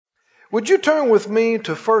Would you turn with me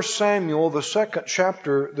to 1 Samuel, the 2nd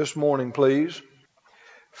chapter this morning, please?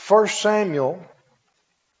 1 Samuel.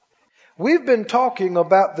 We've been talking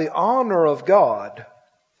about the honor of God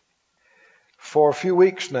for a few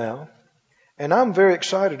weeks now, and I'm very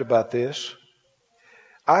excited about this.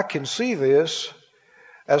 I can see this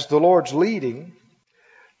as the Lord's leading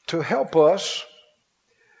to help us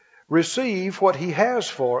receive what He has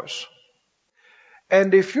for us.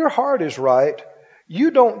 And if your heart is right, you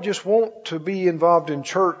don't just want to be involved in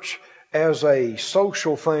church as a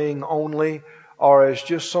social thing only, or as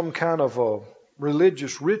just some kind of a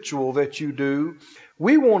religious ritual that you do.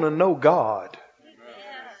 We want to know God.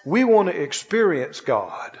 We want to experience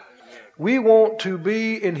God. We want to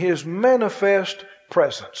be in His manifest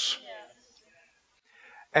presence.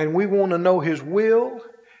 And we want to know His will,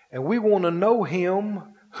 and we want to know Him,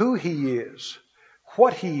 who He is,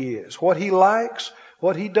 what He likes,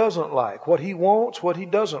 what He doesn't like, what He wants, what He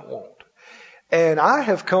doesn't want. And I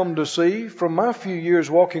have come to see from my few years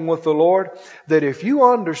walking with the Lord that if you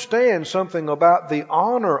understand something about the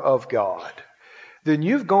honor of God, then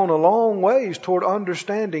you've gone a long ways toward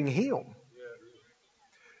understanding Him.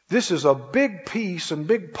 This is a big piece and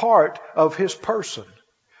big part of His person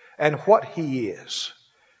and what He is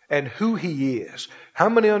and who He is. How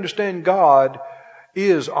many understand God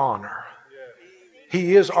is honor?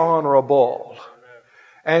 He is honorable.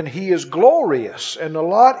 And He is glorious. And a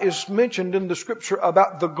lot is mentioned in the Scripture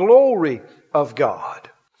about the glory of God.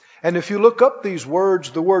 And if you look up these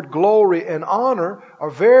words, the word glory and honor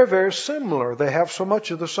are very, very similar. They have so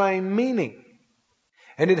much of the same meaning.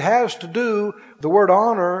 And it has to do, the word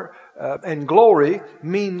honor and glory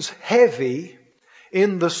means heavy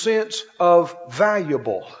in the sense of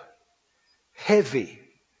valuable. Heavy.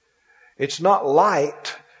 It's not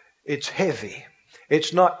light, it's heavy.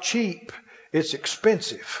 It's not cheap, it's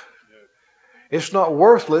expensive. It's not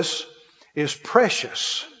worthless, it's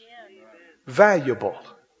precious, valuable.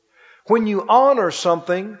 When you honor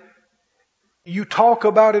something, you talk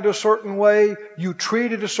about it a certain way, you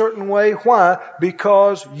treat it a certain way. Why?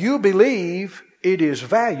 Because you believe it is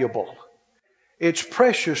valuable. It's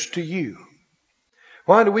precious to you.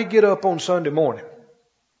 Why do we get up on Sunday morning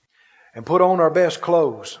and put on our best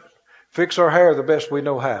clothes, fix our hair the best we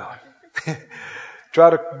know how?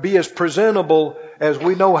 Try to be as presentable as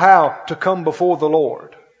we know how to come before the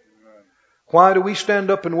Lord. Why do we stand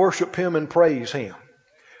up and worship Him and praise Him?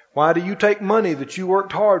 Why do you take money that you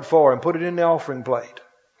worked hard for and put it in the offering plate?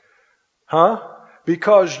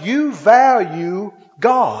 Because you value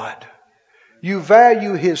God. You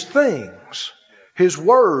value His things, His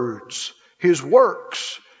words, His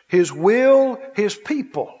works, His will, His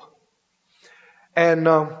people. And,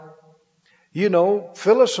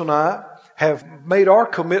 Phyllis and I have made our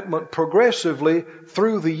commitment progressively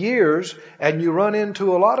through the years, and you run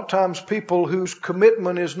into a lot of times people whose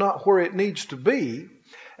commitment is not where it needs to be.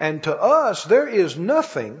 And to us, there is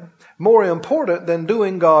nothing more important than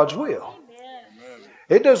doing God's will. Amen.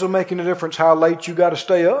 It doesn't make any difference how late you got to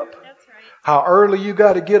stay up, how early you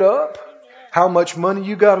got to get up, how much money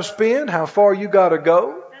you got to spend, how far you got to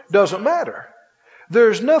go. Doesn't matter.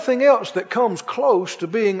 There's nothing else that comes close to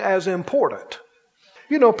being as important.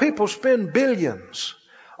 People spend billions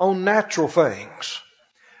on natural things.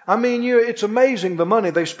 I mean, it's amazing the money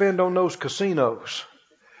they spend on those casinos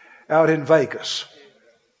out in Vegas.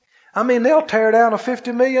 I mean, they'll tear down a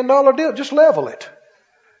 $50 million deal, just level it,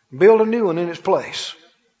 build a new one in its place.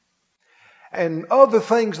 And other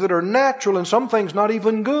things that are natural, and some things not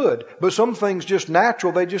even good, but some things just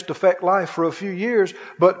natural, they just affect life for a few years.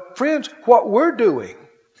 But friends, what we're doing,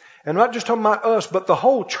 and I'm not just talking about us, but the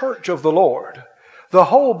whole church of the Lord, the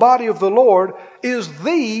whole body of the Lord is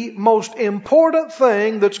the most important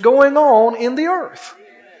thing that's going on in the earth.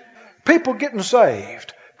 People getting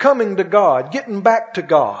saved, coming to God, getting back to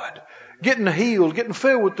God, getting healed, getting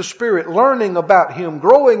filled with the Spirit, learning about Him,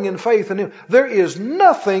 growing in faith in Him. There is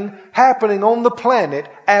nothing happening on the planet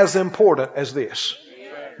as important as this.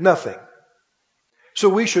 Nothing. So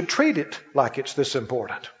we should treat it like it's this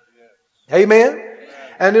important. Amen?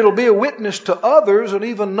 And it'll be a witness to others and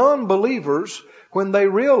even non-believers when they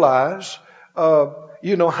realize,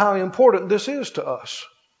 how important this is to us.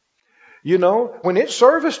 When it's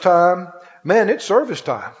service time, man, it's service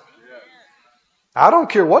time. I don't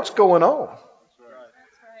care what's going on.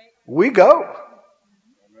 We go.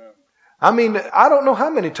 I mean, I don't know how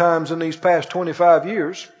many times in these past 25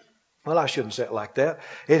 years, well, I shouldn't say it like that.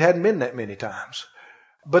 It hadn't been that many times.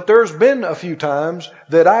 But there's been a few times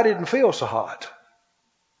that I didn't feel so hot.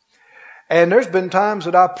 And there's been times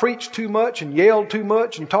that I preached too much and yelled too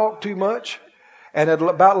much and talked too much and had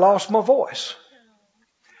about lost my voice.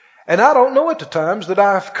 And I don't know at the times that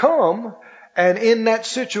I've come and in that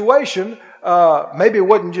situation, maybe it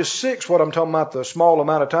wasn't just 6, what I'm talking about, the small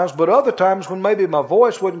amount of times, but other times when maybe my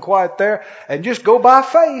voice wasn't quite there, and just go by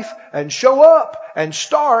faith and show up and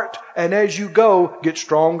start, and as you go, get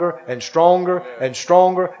stronger and stronger and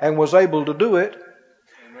stronger, and was able to do it.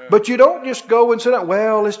 But you don't just go and say,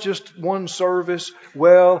 well, it's just one service.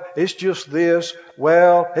 Well, it's just this.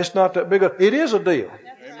 Well, it's not that big. It is a deal.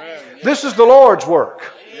 Amen. This is the Lord's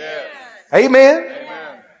work. Yes. Amen?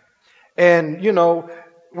 Amen. And, you know,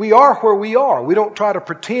 we are where we are. We don't try to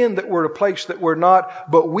pretend that we're a place that we're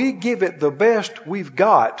not, but we give it the best we've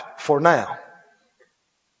got for now.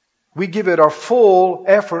 We give it our full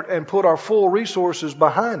effort and put our full resources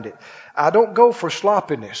behind it. I don't go for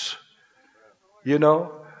sloppiness. You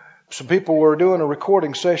know, some people were doing a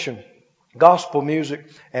recording session, gospel music,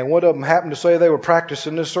 and one of them happened to say they were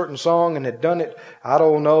practicing this certain song and had done it, I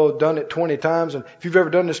don't know, done it 20 times. And if you've ever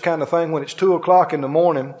done this kind of thing when it's 2 o'clock in the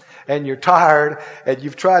morning and you're tired and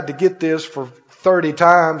you've tried to get this for 30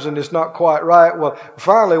 times and it's not quite right. Well,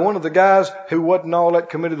 finally, one of the guys who wasn't all that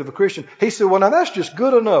committed of a Christian, he said, well, now that's just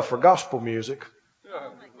good enough for gospel music.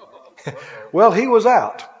 Well, he was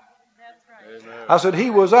out. I said, he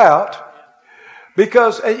was out.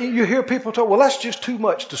 Because you hear people talk, well, that's just too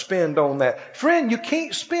much to spend on that. Friend, you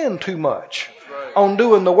can't spend too much on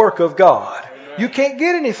doing the work of God. You can't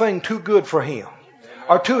get anything too good for Him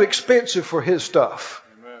or too expensive for His stuff.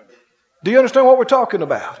 Do you understand what we're talking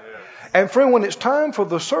about? And friend, when it's time for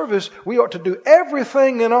the service, we ought to do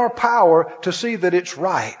everything in our power to see that it's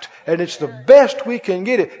right. And it's the best we can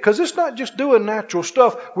get it. Because it's not just doing natural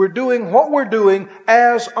stuff. We're doing what we're doing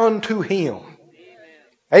as unto Him.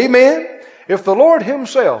 Amen? If the Lord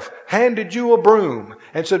Himself handed you a broom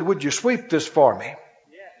and said, would you sweep this for me?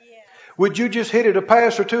 Would you just hit it a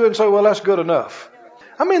pass or two and say, well, that's good enough?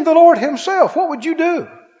 I mean, the Lord Himself, what would you do?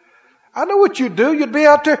 I know what you'd do. You'd be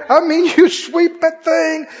out there. I mean, you'd sweep that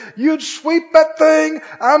thing. You'd sweep that thing.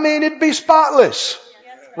 I mean, it'd be spotless.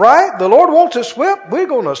 Right? The Lord wants it swept. We're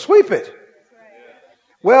going to sweep it.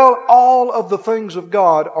 Well, all of the things of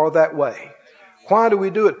God are that way. Why do we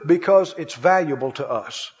do it? Because it's valuable to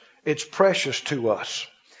us. It's precious to us.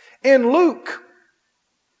 In Luke,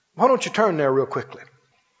 why don't you turn there real quickly?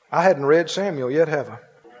 I hadn't read Samuel yet, have I?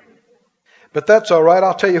 But that's all right.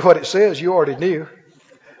 I'll tell you what it says. You already knew.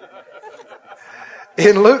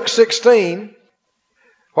 In Luke 16,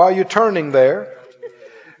 while you're turning there,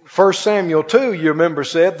 1 Samuel 2, you remember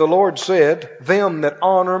said, the Lord said, them that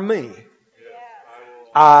honor me,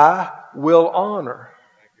 I will honor.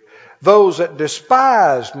 Those that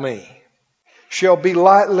despise me shall be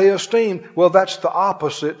lightly esteemed. Well, that's the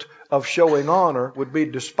opposite of showing honor, would be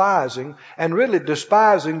despising. And really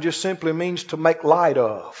despising just simply means to make light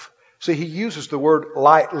of. See, he uses the word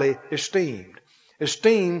lightly esteemed.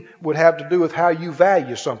 Esteem would have to do with how you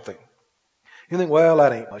value something. You think, well,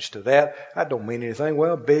 that ain't much to that. That don't mean anything.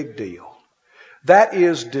 Well, big deal. That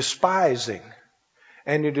is despising.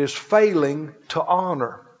 And it is failing to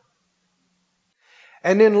honor.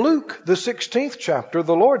 And in Luke, the 16th chapter,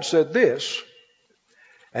 the Lord said this,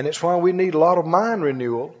 and it's why we need a lot of mind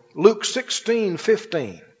renewal. Luke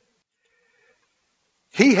 16:15.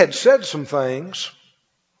 He had said some things.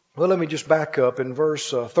 Well, let me just back up in verse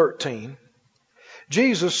 13.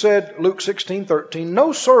 Jesus said, Luke 16:13,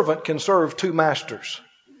 no servant can serve two masters.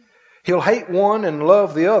 He'll hate one and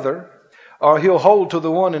love the other, or he'll hold to the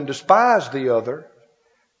one and despise the other.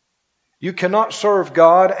 You cannot serve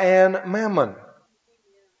God and mammon.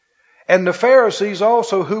 And the Pharisees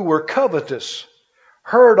also, who were covetous,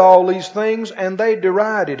 heard all these things, and they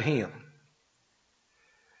derided him.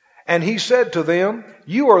 And he said to them,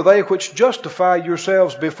 you are they which justify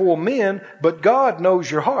yourselves before men, but God knows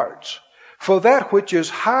your hearts. For that which is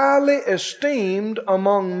highly esteemed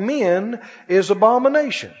among men is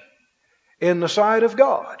abomination in the sight of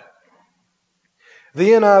God. The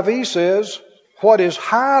NIV says, what is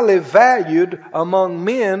highly valued among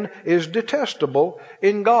men is detestable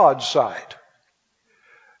in God's sight.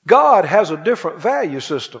 God has a different value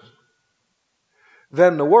system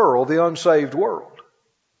than the world, the unsaved world.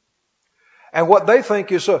 And what they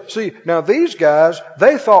think is, see, now these guys,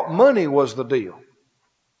 they thought money was the deal.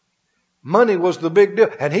 Money was the big deal.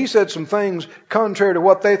 And he said some things contrary to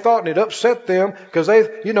what they thought, and it upset them because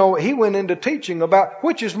he went into teaching about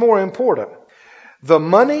which is more important, the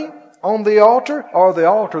money on the altar or the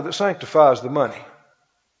altar that sanctifies the money.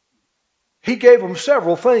 He gave them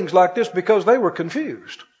several things like this because they were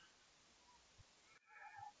confused.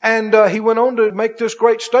 And he went on to make this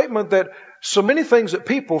great statement that so many things that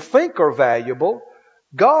people think are valuable,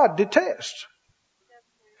 God detests.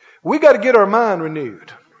 We got to get our mind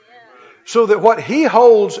renewed. so that what He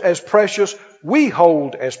holds as precious, we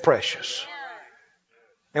hold as precious.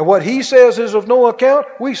 And what He says is of no account,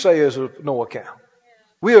 we say is of no account.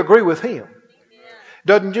 We agree with Him.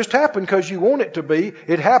 Doesn't just happen because you want it to be.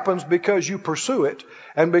 It happens because you pursue it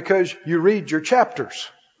and because you read your chapters.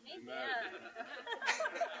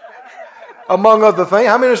 Among other things.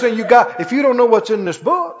 How many understand if you don't know what's in this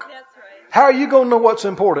book, how are you going to know what's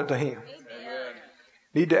important to Him?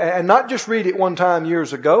 And not just read it one time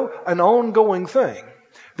years ago, an ongoing thing.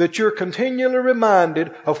 That you're continually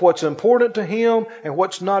reminded of what's important to Him and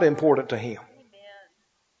what's not important to Him.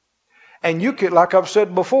 And you can, like I've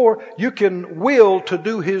said before, you can will to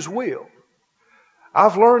do His will.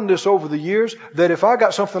 I've learned this over the years, that if I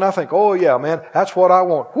got something I think, oh yeah, man, that's what I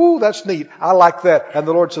want. Whoo, that's neat. I like that. And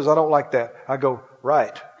the Lord says, I don't like that. I go,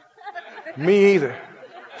 right. Me either.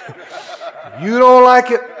 You don't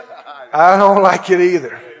like it. I don't like it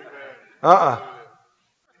either.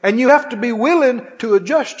 And you have to be willing to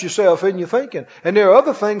adjust yourself in your thinking. And there are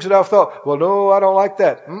other things that I've thought, well, no, I don't like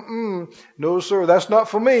that. No, sir, that's not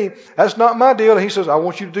for me. That's not my deal. And He says, I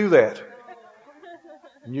want you to do that.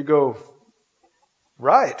 And you go,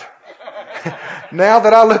 right. Now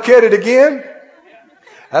that I look at it again,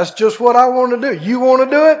 that's just what I want to do. You want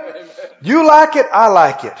to do it? You like it? I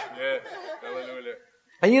like it.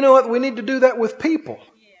 And you know what? We need to do that with people.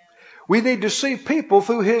 We need to see people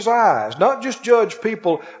through His eyes, not just judge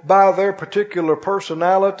people by their particular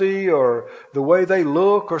personality or the way they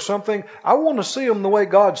look or something. I want to see them the way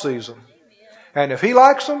God sees them. And if He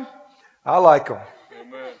likes them, I like them.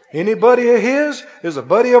 Anybody of His is a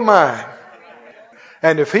buddy of mine.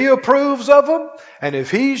 And if He approves of them, and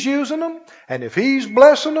if He's using them, and if He's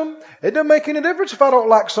blessing them, it doesn't make any difference if I don't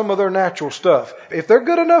like some of their natural stuff. If they're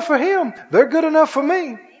good enough for Him, they're good enough for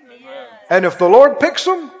me. And if the Lord picks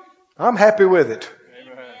them, I'm happy with it.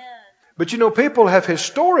 Amen. But you know, people have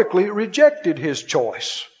historically rejected His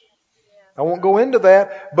choice. I won't go into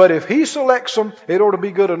that, but if He selects them, it ought to be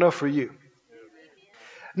good enough for you.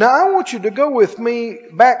 Now I want you to go with me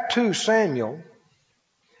back to Samuel,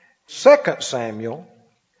 2 Samuel,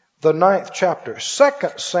 the 9th chapter. 2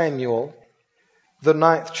 Samuel, the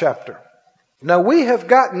 9th chapter. Now we have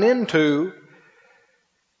gotten into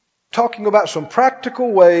talking about some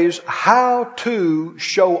practical ways how to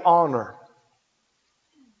show honor.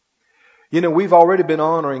 You know, we've already been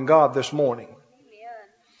honoring God this morning.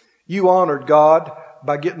 You honored God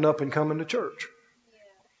by getting up and coming to church,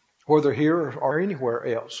 whether here or anywhere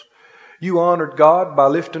else. You honored God by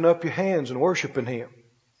lifting up your hands and worshiping Him,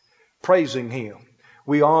 praising Him.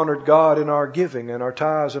 We honored God in our giving and our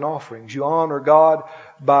tithes and offerings. You honor God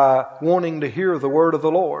by wanting to hear the word of the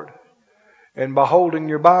Lord. And by holding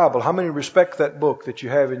your Bible. How many respect that book that you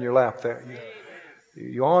have in your lap there?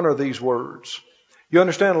 You honor these words. You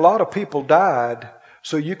understand, a lot of people died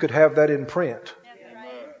so you could have that in print.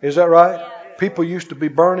 Is that right? People used to be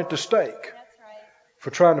burned at the stake for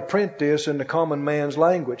trying to print this in the common man's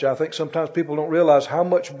language. I think sometimes people don't realize how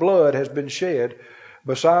much blood has been shed,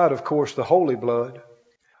 beside, of course, the holy blood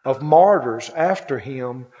of martyrs after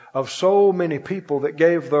Him, of so many people that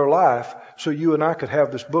gave their life so you and I could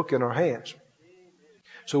have this book in our hands.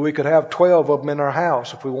 So we could have 12 of them in our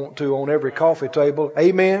house if we want to, on every coffee table.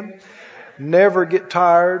 Amen. Never get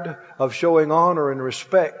tired of showing honor and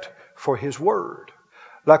respect for His Word.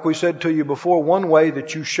 Like we said to you before, one way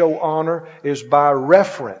that you show honor is by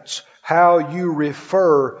reference, how you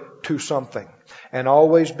refer to something. And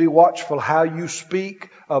always be watchful how you speak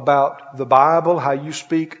about the Bible, how you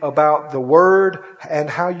speak about the Word, and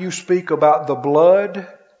how you speak about the blood.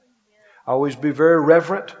 Always be very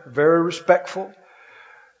reverent, very respectful.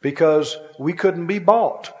 Because we couldn't be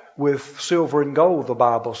bought with silver and gold, the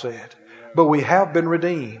Bible said. But we have been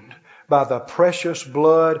redeemed by the precious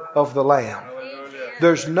blood of the Lamb.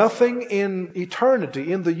 There's nothing in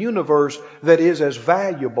eternity, in the universe, that is as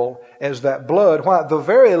valuable as that blood. Why? The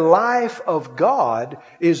very life of God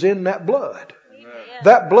is in that blood.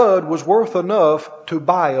 That blood was worth enough to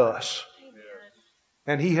buy us.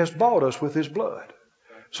 And He has bought us with His blood.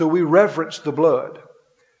 So we reverence the blood.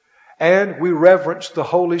 And we reverence the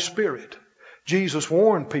Holy Spirit. Jesus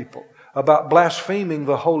warned people about blaspheming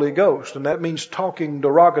the Holy Ghost. And that means talking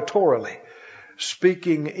derogatorily,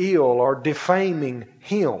 speaking ill or defaming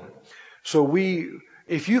Him. So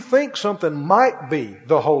if you think something might be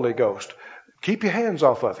the Holy Ghost, keep your hands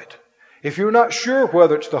off of it. If you're not sure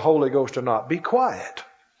whether it's the Holy Ghost or not, be quiet.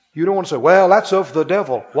 You don't want to say, well, that's of the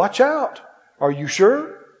devil. Watch out. Are you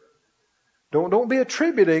sure? Don't be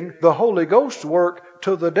attributing the Holy Ghost's work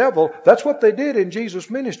to the devil. That's what they did in Jesus'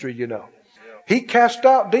 ministry, you know. He cast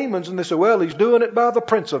out demons and they said, well, He's doing it by the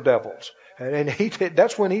prince of devils. And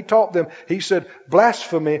that's when he taught them. He said,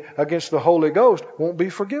 blasphemy against the Holy Ghost won't be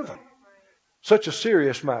forgiven. Such a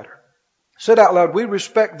serious matter. Said out loud, we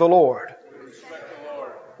respect the Lord.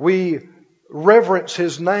 We reverence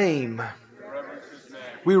His name.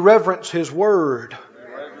 We reverence His word.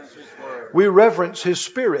 We reverence His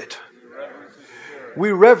Spirit.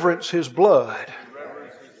 We reverence His blood.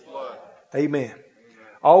 Amen.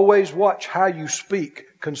 Always watch how you speak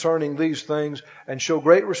concerning these things and show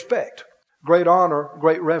great respect, great honor,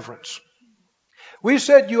 great reverence. We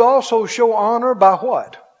said you also show honor by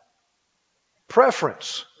what?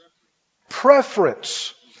 Preference.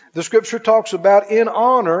 Preference. The Scripture talks about in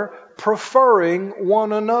honor preferring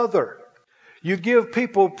one another. You give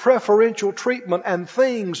people preferential treatment and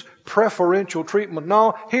things preferential treatment.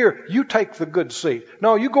 No, here, you take the good seat.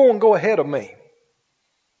 No, you go ahead of me.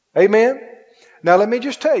 Amen? Now let me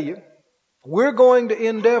just tell you, we're going to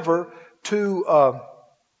endeavor to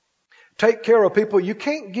take care of people. You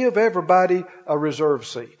can't give everybody a reserved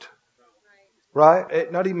seat.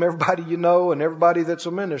 Right? Not even everybody you know and everybody that's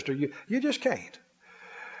a minister. You just can't.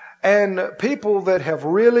 And people that have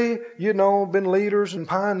really, been leaders and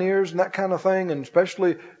pioneers and that kind of thing, and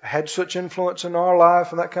especially had such influence in our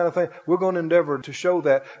life and that kind of thing, we're going to endeavor to show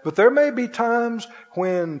that. But there may be times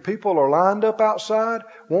when people are lined up outside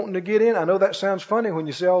wanting to get in. I know that sounds funny when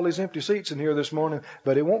you see all these empty seats in here this morning,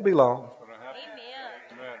 but it won't be long.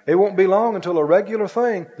 Amen. It won't be long until a regular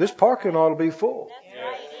thing. This parking ought to be full.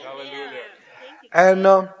 And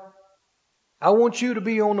I want you to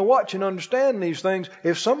be on the watch and understand these things.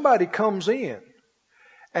 If somebody comes in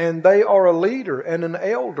and they are a leader and an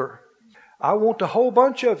elder, I want a whole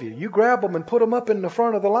bunch of you. You grab them and put them up in the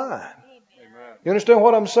front of the line. Amen. You understand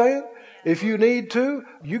what I'm saying? If you need to,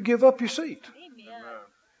 you give up your seat. Amen.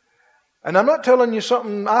 And I'm not telling you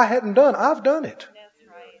something I hadn't done. I've done it.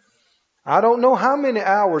 I don't know how many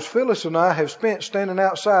hours Phyllis and I have spent standing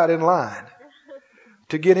outside in line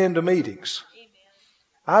to get into meetings.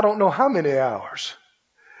 I don't know how many hours.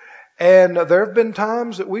 And there have been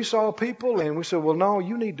times that we saw people and we said, well, no,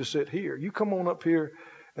 you need to sit here. You come on up here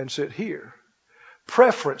and sit here.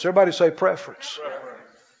 Preference. Everybody say preference.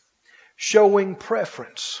 Showing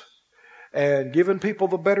preference. And giving people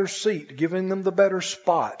the better seat. Giving them the better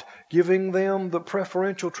spot. Giving them the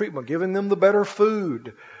preferential treatment. Giving them the better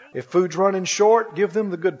food. If food's running short, give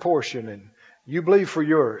them the good portion. And you believe for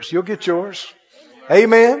yours. You'll get yours.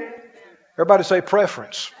 Amen. Everybody say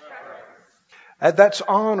preference. That's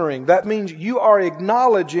honoring. That means you are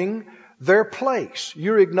acknowledging their place.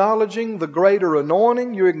 You're acknowledging the greater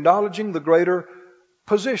anointing. You're acknowledging the greater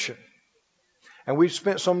position. And we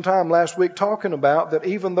spent some time last week talking about that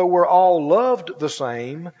even though we're all loved the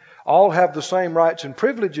same, all have the same rights and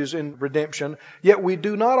privileges in redemption, yet we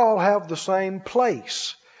do not all have the same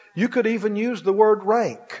place. You could even use the word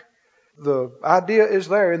rank. The idea is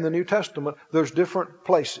there in the New Testament. There's different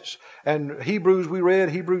places. And Hebrews, we read,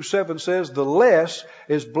 Hebrews 7 says, the less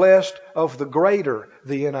is blessed of the greater,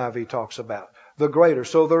 the NIV talks about. The greater.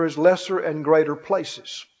 So there is lesser and greater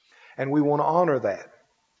places. And we want to honor that.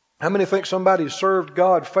 How many think somebody served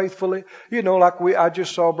God faithfully? I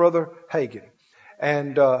just saw Brother Hagin.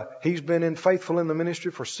 And he's been faithful in the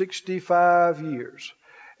ministry for 65 years.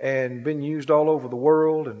 And been used all over the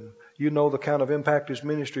world, and you know the kind of impact his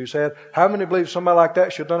ministry has had. How many believe somebody like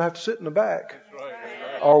that should not have to sit in the back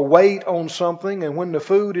or wait on something, and when the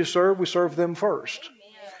food is served, we serve them first?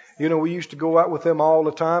 We used to go out with them all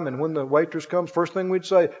the time, and when the waitress comes, first thing we'd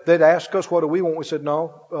say, they'd ask us, what do we want? We said,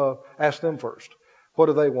 no, ask them first. What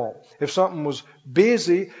do they want? If something was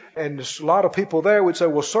busy and there's a lot of people there, we'd say,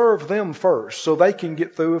 well, serve them first so they can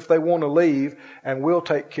get through if they want to leave, and we'll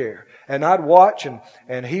take care. And I'd watch,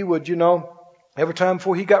 and he would, every time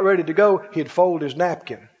before he got ready to go, he'd fold his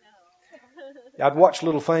napkin. I'd watch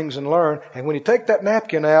little things and learn. And when he'd take that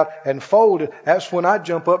napkin out and fold it, that's when I'd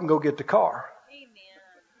jump up and go get the car.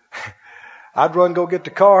 I'd run, go get the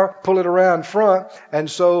car, pull it around front.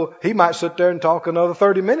 And so he might sit there and talk another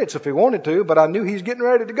 30 minutes if he wanted to, but I knew he's getting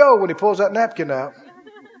ready to go when he pulls that napkin out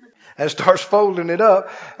and starts folding it up.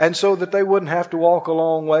 And so that they wouldn't have to walk a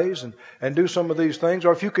long ways and do some of these things.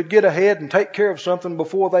 Or if you could get ahead and take care of something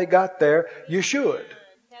before they got there, you should.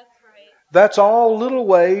 That's all little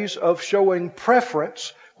ways of showing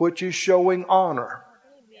preference, which is showing honor.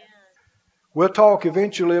 We'll talk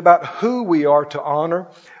eventually about who we are to honor.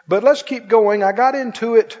 But let's keep going. I got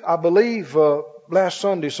into it, I believe, last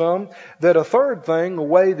Sunday some, that a third thing, a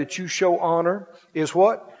way that you show honor, is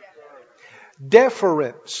what?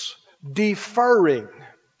 Deference. Deferring.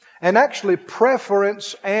 And actually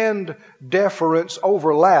preference and deference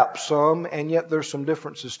overlap some, and yet there's some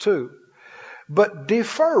differences too. But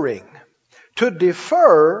deferring. To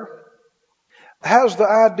defer has the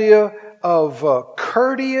idea of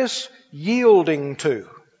courteous yielding to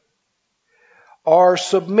or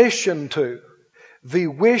submission to the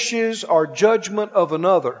wishes or judgment of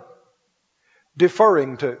another,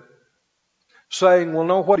 deferring to, saying, well,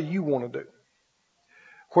 no, what do you want to do?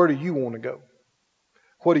 Where do you want to go?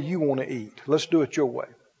 What do you want to eat? Let's do it your way.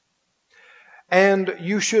 And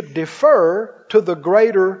you should defer to the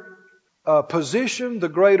greater position, the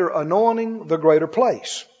greater anointing, the greater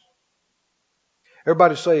place.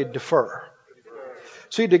 Everybody say defer.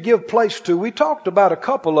 See, to give place to, we talked about a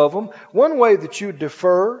couple of them. One way that you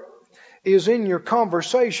defer is in your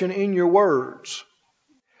conversation, in your words.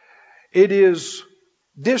 It is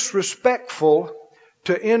disrespectful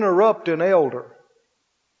to interrupt an elder,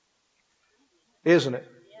 isn't it?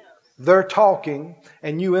 They're talking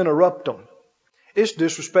and you interrupt them. It's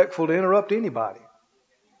disrespectful to interrupt anybody.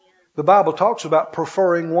 The Bible talks about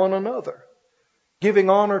preferring one another, giving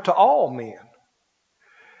honor to all men.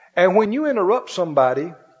 And when you interrupt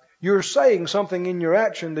somebody, you're saying something in your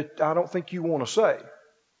action that I don't think you want to say.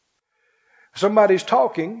 Somebody's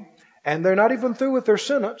talking and they're not even through with their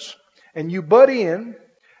sentence, and you butt in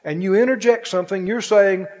and you interject something. You're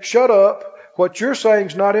saying, shut up. What you're saying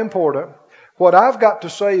is not important. What I've got to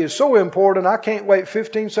say is so important, I can't wait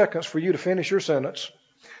 15 seconds for you to finish your sentence.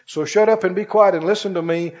 So shut up and be quiet and listen to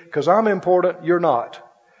me, because I'm important, you're not.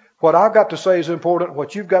 What I've got to say is important,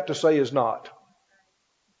 what you've got to say is not.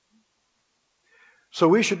 So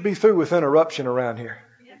we should be through with interruption around here.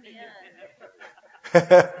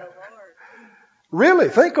 Really,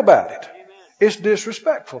 think about it. It's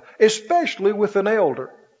disrespectful, especially with an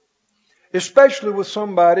elder, especially with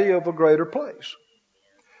somebody of a greater place.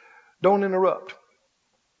 Don't interrupt.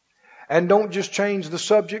 And don't just change the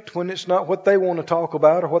subject when it's not what they want to talk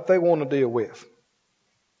about or what they want to deal with.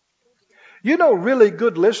 You know, really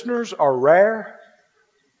good listeners are rare.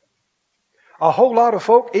 A whole lot of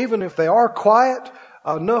folk, even if they are quiet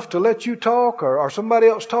enough to let you talk or somebody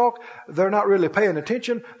else talk, they're not really paying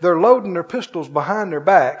attention. They're loading their pistols behind their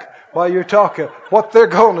back while you're talking what they're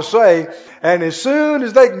going to say. And as soon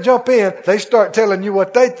as they can jump in, they start telling you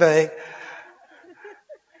what they think.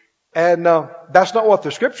 And that's not what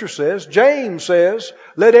the Scripture says. James says,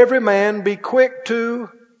 let every man be quick to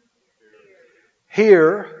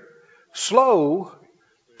hear, slow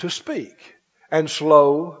to speak, and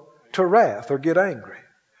slow to wrath or get angry.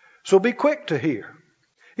 So be quick to hear.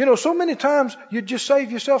 You know, so many times you just save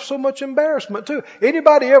yourself so much embarrassment too.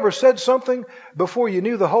 Anybody ever said something before you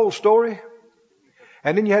knew the whole story?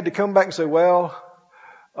 And then you had to come back and say, well,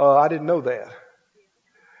 I didn't know that.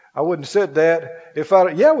 I wouldn't have said that. If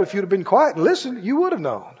you'd have been quiet and listened, you would have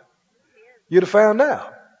known. You'd have found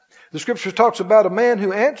out. The Scripture talks about a man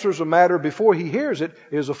who answers a matter before he hears it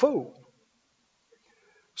is a fool.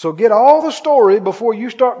 So get all the story before you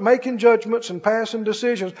start making judgments and passing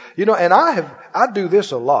decisions. You know, and I do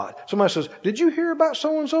this a lot. Somebody says, did you hear about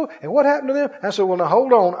so-and-so? And what happened to them? I said, well, now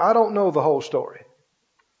hold on. I don't know the whole story.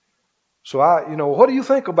 So what do you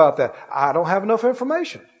think about that? I don't have enough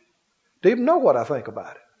information to even know what I think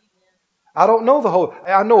about it. I don't know the whole.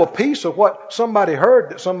 I know a piece of what somebody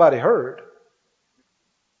heard that somebody heard.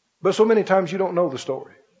 But so many times you don't know the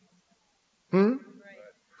story.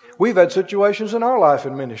 We've had situations in our life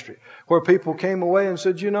in ministry where people came away and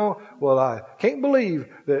said, well, I can't believe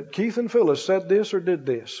that Keith and Phyllis said this or did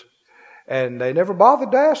this. And they never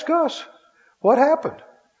bothered to ask us what happened.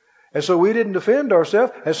 And so we didn't defend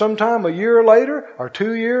ourselves. And sometime a year later or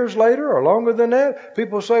 2 years later or longer than that,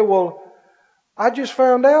 people say, well, I just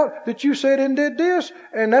found out that you said and did this,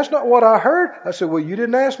 and that's not what I heard. I said, well, you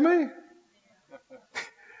didn't ask me.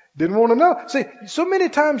 Didn't want to know. See, so many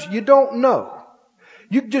times you don't know.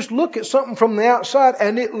 You just look at something from the outside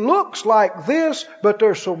and it looks like this, but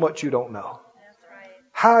there's so much you don't know.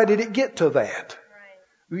 How did it get to that?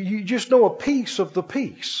 You just know a piece of the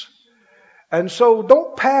piece. And so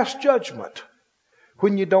don't pass judgment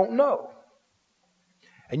when you don't know.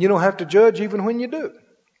 And you don't have to judge even when you do.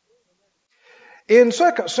 In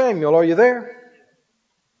 2 Samuel, are you there?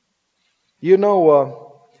 You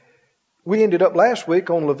know, we ended up last week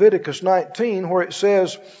on Leviticus 19 where it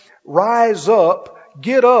says, rise up,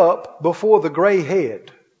 get up before the gray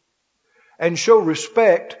head and show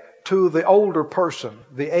respect to the older person,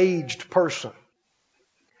 the aged person.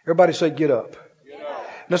 Everybody say, get up.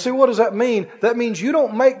 Now see, what does that mean? That means you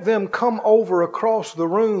don't make them come over across the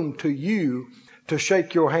room to you to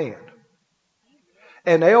shake your hand.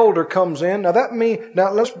 An elder comes in.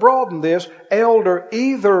 Now let's broaden this. Elder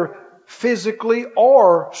either physically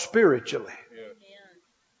or spiritually.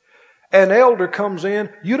 An elder comes in.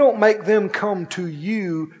 You don't make them come to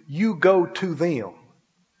you. You go to them.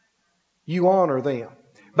 You honor them.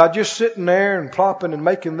 By just sitting there and plopping and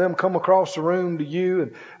making them come across the room to you.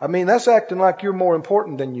 And I mean, that's acting like you're more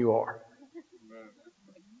important than you are.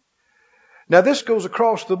 Now this goes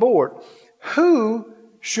across the board. Who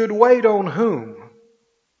should wait on whom?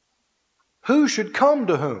 Who should come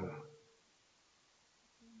to whom?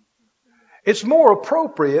 It's more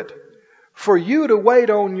appropriate for you to wait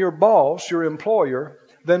on your boss, your employer,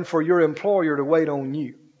 than for your employer to wait on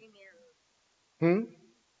you.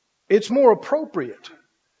 It's more appropriate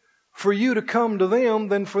for you to come to them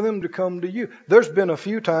than for them to come to you. There's been a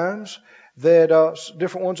few times that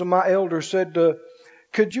different ones of my elders said,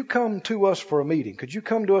 could you come to us for a meeting? Could you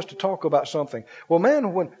come to us to talk about something? Well,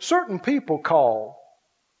 man, when certain people call,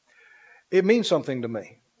 it means something to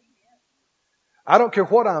me. I don't care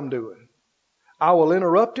what I'm doing. I will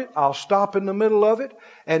interrupt it. I'll stop in the middle of it.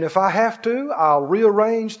 And if I have to, I'll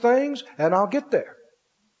rearrange things and I'll get there.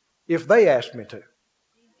 If they ask me to.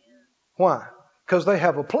 Why? Because they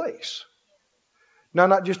have a place. Now,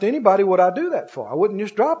 not just anybody would I do that for. I wouldn't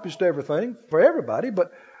just drop just everything for everybody,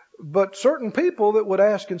 but certain people that would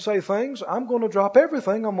ask and say things, I'm going to drop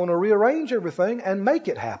everything. I'm going to rearrange everything and make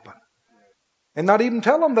it happen. And not even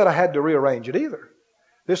tell them that I had to rearrange it either.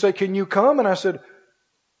 They say, can you come? And I said,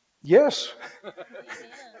 yes.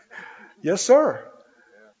 Yes, sir.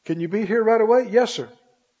 Can you be here right away? Yes, sir.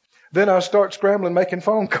 Then I start scrambling, making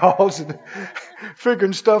phone calls and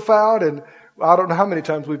figuring stuff out. And I don't know how many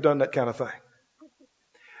times we've done that kind of thing.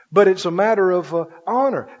 But it's a matter of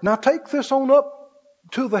honor. Now take this on up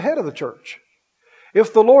to the head of the church.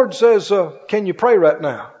 If the Lord says, can you pray right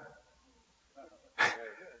now?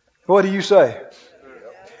 What do you say?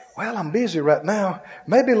 Well, I'm busy right now.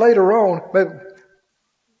 Maybe later on. Maybe.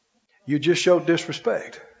 You just showed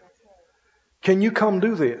disrespect. Can you come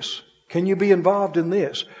do this? Can you be involved in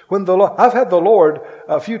this? I've had the Lord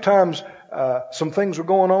a few times. Some things were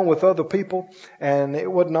going on with other people, and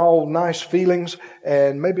it wasn't all nice feelings.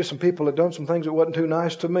 And maybe some people had done some things that wasn't too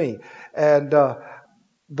nice to me. And the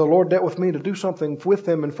Lord dealt with me to do something with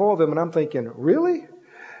them and for them. And I'm thinking, really?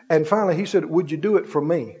 And finally, He said, "Would you do it for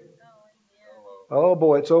me?" Oh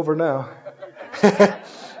boy, it's over now.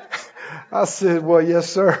 I said, well, yes,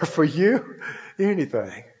 sir, for you,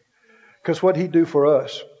 anything. Because what He'd do for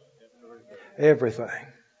us, everything.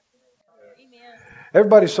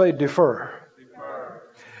 Everybody say defer.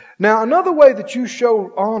 Now, another way that you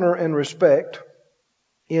show honor and respect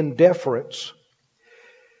in deference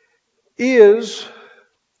is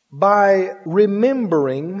by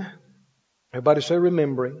remembering. Everybody say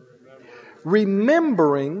remembering.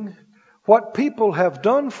 Remembering what people have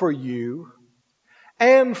done for you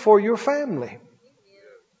and for your family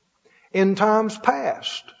in times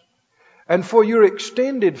past and for your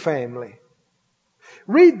extended family.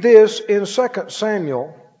 Read this in 2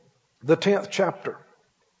 Samuel, the 10th chapter.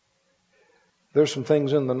 There's some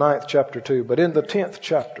things in the 9th chapter too, but in the 10th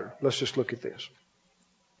chapter, let's just look at this.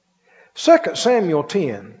 2 Samuel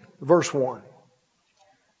 10, verse 1.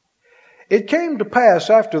 It came to pass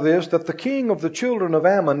after this that the king of the children of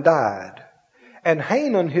Ammon died, and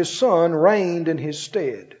Hanun his son reigned in his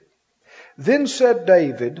stead. Then said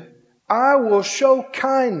David, I will show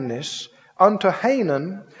kindness unto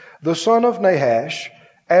Hanun the son of Nahash,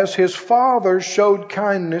 as his father showed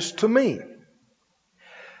kindness to me.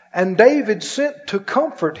 And David sent to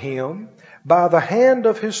comfort him by the hand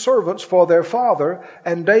of his servants for their father,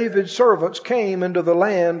 and David's servants came into the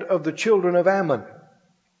land of the children of Ammon.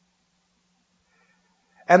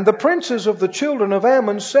 And the princes of the children of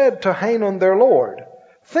Ammon said to Hanun their lord,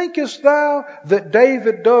 Thinkest thou that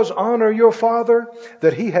David does honor your father,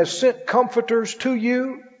 that he has sent comforters to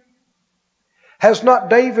you? Has not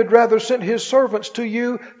David rather sent his servants to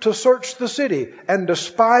you to search the city and to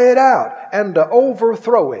spy it out and to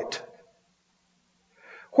overthrow it?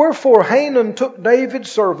 Wherefore Hanun took David's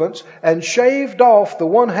servants and shaved off the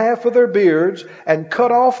one half of their beards and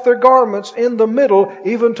cut off their garments in the middle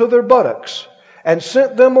even to their buttocks and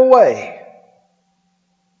sent them away.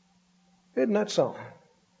 Isn't that something?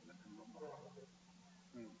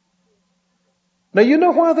 Now you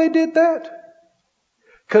know why they did that?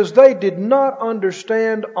 Because they did not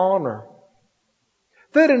understand honor.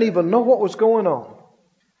 They didn't even know what was going on.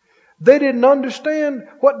 They didn't understand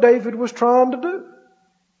what David was trying to do.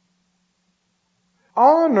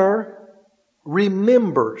 Honor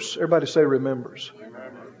remembers. Everybody say remembers.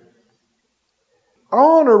 Remember.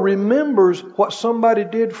 Honor remembers what somebody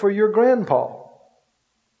did for your grandpa.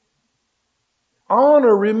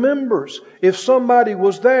 Honor remembers if somebody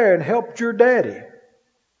was there and helped your daddy.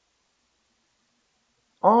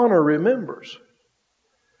 Honor remembers.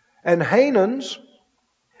 And Hanun's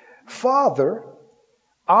father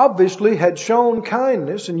obviously had shown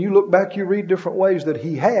kindness, and you look back, you read different ways that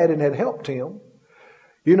he had and had helped him.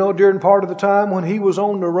 You know, during part of the time when he was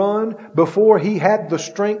on the run, before he had the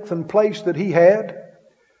strength and place that he had,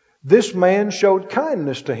 this man showed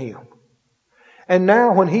kindness to him. And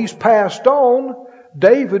now when he's passed on,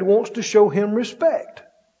 David wants to show him respect.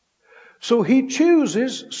 So he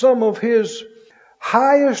chooses some of his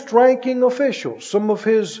highest ranking officials, some of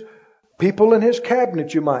his people in his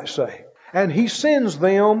cabinet, you might say. And he sends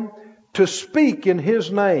them to speak in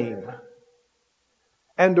his name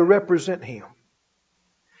and to represent him.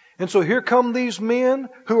 And so here come these men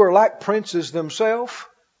who are like princes themselves,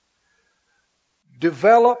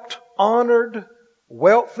 developed, honored,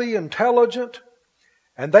 wealthy, intelligent.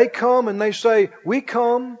 And they come and they say, we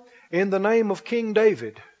come in the name of King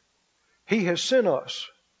David. He has sent us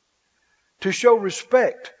to show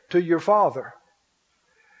respect to your father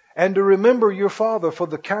and to remember your father for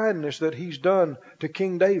the kindness that he's done to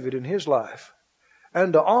King David in his life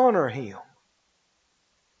and to honor him.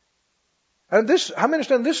 And this, I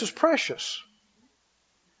understand this is precious.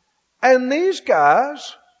 And these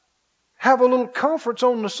guys have a little conference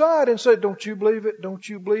on the side and say, don't you believe it? Don't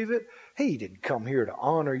you believe it? He didn't come here to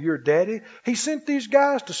honor your daddy. He sent these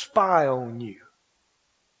guys to spy on you.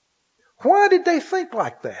 Why did they think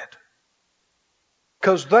like that?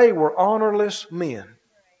 Because they were honorless men.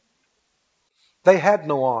 They had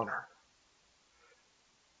no honor.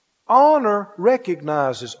 Honor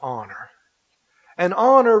recognizes honor. And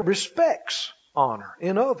honor respects honor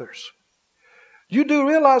in others. You do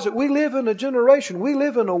realize that we live in a generation, we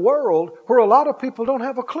live in a world where a lot of people don't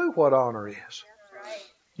have a clue what honor is.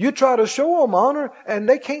 You try to show them honor and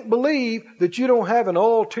they can't believe that you don't have an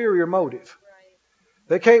ulterior motive.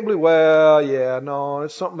 They can't believe, well, yeah, no,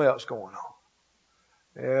 there's something else going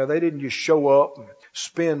on. Yeah, they didn't just show up and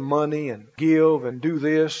spend money and give and do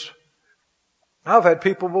this. I've had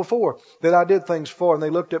people before that I did things for and they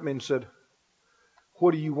looked at me and said,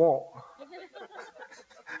 what do you want?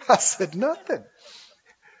 I said, nothing.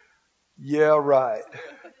 Yeah, right.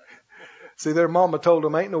 See, their mama told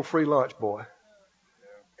them, ain't no free lunch, boy.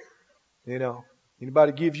 You know,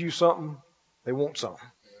 anybody gives you something, they want something.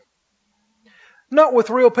 Not with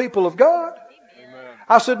real people of God. Amen.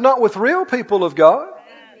 I said, not with real people of God.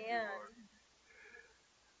 Amen.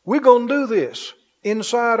 We're going to do this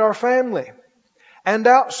inside our family and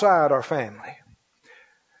outside our family.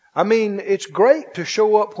 I mean, it's great to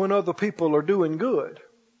show up when other people are doing good.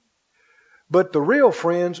 But the real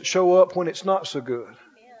friends show up when it's not so good.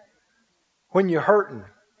 When you're hurting.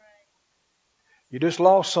 You just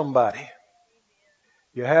lost somebody.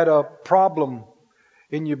 You had a problem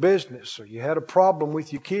in your business, or you had a problem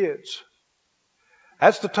with your kids.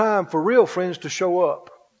 That's the time for real friends to show up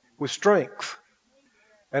with strength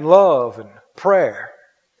and love and prayer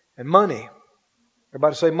and money.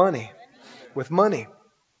 Everybody say money. With money.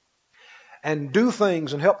 And do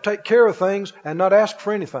things and help take care of things and not ask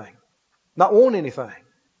for anything. Not want anything.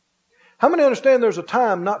 How many understand there's a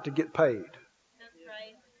time not to get paid? That's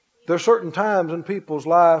right. There's certain times in people's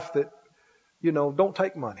life that, you know, don't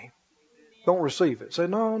take money. Don't receive it. Say,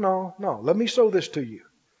 no. Let me sow this to you.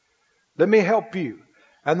 Let me help you.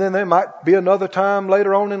 And then there might be another time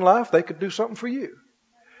later on in life they could do something for you.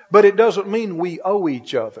 But it doesn't mean we owe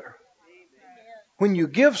each other. When you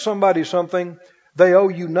give somebody something, they owe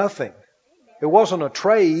you nothing. It wasn't a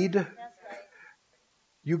trade.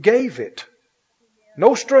 You gave it.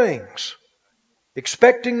 No strings.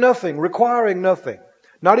 Expecting nothing. Requiring nothing.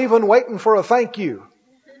 Not even waiting for a thank you.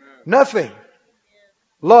 Nothing.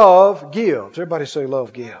 Love gives. Everybody say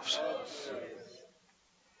love gives.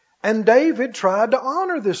 And David tried to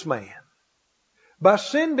honor this man by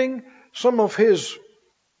sending some of his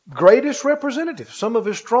greatest representatives, some of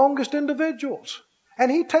his strongest individuals.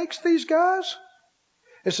 And he takes these guys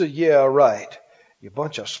and says, yeah, right. You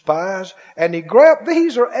bunch of spies. And he grabbed,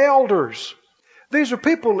 these are elders. These are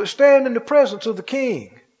people that stand in the presence of the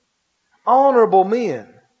king. Honorable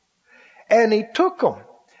men. And he took them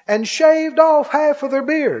and shaved off half of their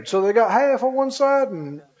beard. So they got half on one side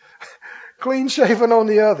and clean shaven on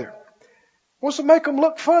the other. Wants to make them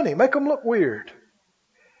look funny, make them look weird.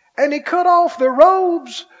 And he cut off their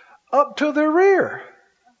robes up to their rear.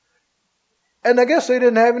 And I guess they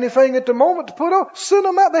didn't have anything at the moment to put on. Sent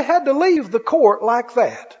them out. They had to leave the court like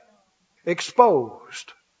that.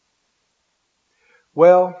 Exposed.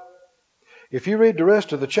 Well, if you read the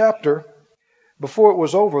rest of the chapter, before it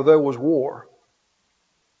was over, there was war.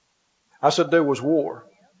 I said there was war.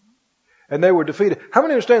 And they were defeated. How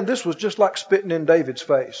many understand this was just like spitting in David's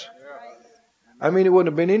face? I mean, it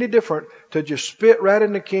wouldn't have been any different to just spit right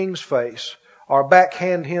in the king's face or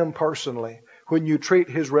backhand him personally when you treat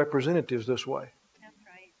his representatives this way. That's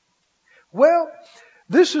right. Well,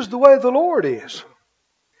 this is the way the Lord is.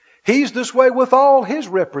 He's this way with all His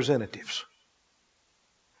representatives.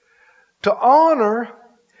 To honor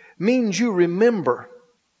means you remember.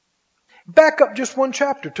 Back up just one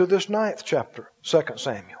chapter to this 9th chapter, 2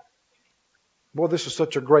 Samuel. Boy, this is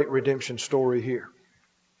such a great redemption story here.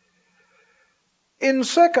 In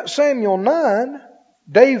 2 Samuel 9,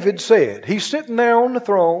 David said, he's sitting there on the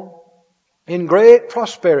throne in great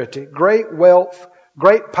prosperity, great wealth,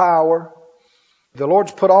 great power. The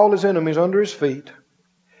Lord's put all His enemies under His feet.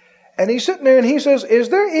 And he's sitting there and he says, is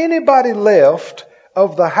there anybody left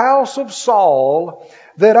of the house of Saul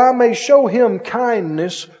that I may show him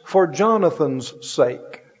kindness for Jonathan's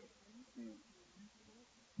sake?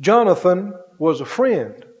 Jonathan was a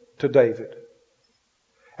friend to David.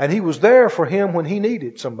 And he was there for him when he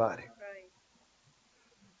needed somebody.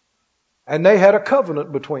 And they had a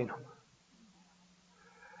covenant between them.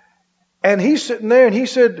 And he's sitting there and he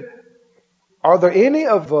said, are there any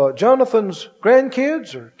of Jonathan's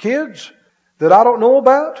grandkids or kids that I don't know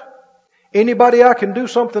about? Anybody I can do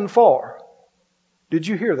something for? Did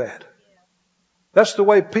you hear that? That's the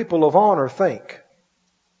way people of honor think.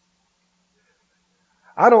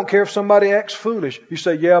 I don't care if somebody acts foolish. You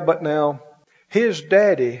say, yeah, but now his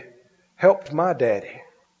daddy helped my daddy.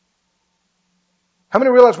 How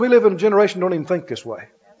many realize we live in a generation that don't even think this way?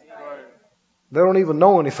 They don't even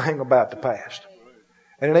know anything about the past.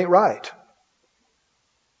 And it ain't right.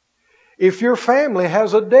 If your family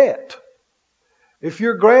has a debt, if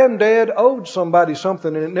your granddad owed somebody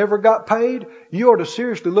something and it never got paid, you ought to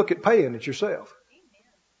seriously look at paying it yourself.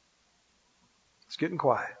 It's getting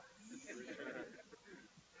quiet.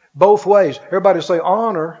 Both ways. Everybody say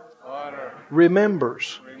honor,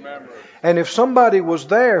 remembers. And if somebody was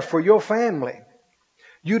there for your family,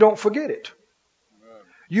 you don't forget it.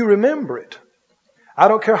 You remember it. I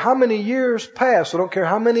don't care how many years pass. I don't care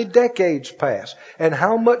how many decades pass. And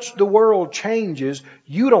how much the world changes,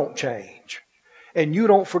 you don't change. And you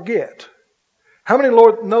don't forget. How many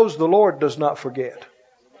knows the Lord does not forget?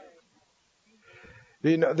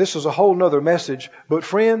 You know, this is a whole nother message. But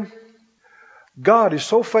friend, God is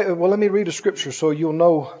so faithful. Well, let me read a scripture so you'll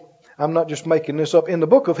know I'm not just making this up. In the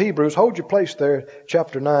book of Hebrews, hold your place there,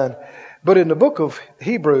 chapter 9. But in the book of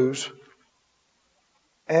Hebrews,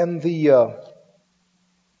 and I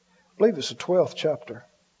believe it's the 12th chapter.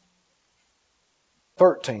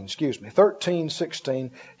 13,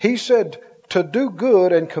 16. He said, to do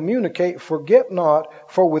good and communicate, forget not,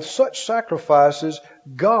 for with such sacrifices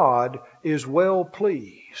God is well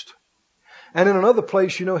pleased. And in another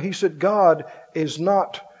place, he said God is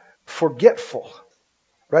not forgetful.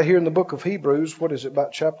 Right here in the book of Hebrews, what is it,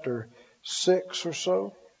 about chapter 6 or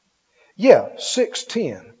so? Yeah,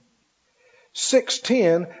 6:10.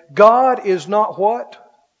 6:10, God is not what?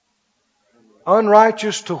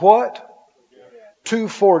 Unrighteous to what? To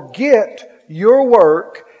forget your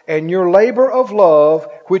work and your labor of love,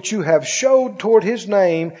 which you have showed toward His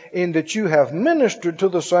name, in that you have ministered to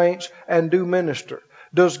the saints and do minister.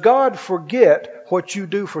 Does God forget what you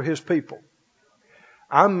do for His people?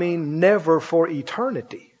 I mean, never for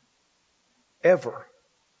eternity. Ever.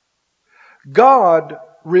 God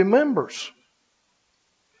remembers.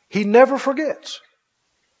 He never forgets.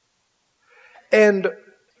 And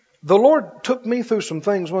the Lord took me through some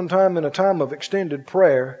things one time in a time of extended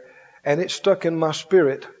prayer, and it stuck in my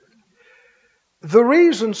spirit. The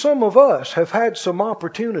reason some of us have had some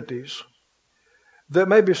opportunities that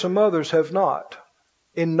maybe some others have not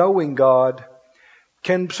in knowing God,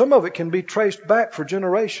 some of it can be traced back for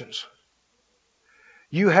generations.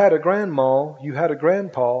 You had a grandma, you had a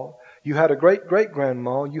grandpa, you had a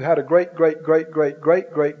great-great-grandma, you had a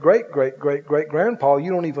great-great-great-great-great-great-great-great-great-grandpa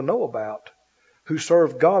you don't even know about, who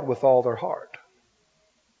served God with all their heart.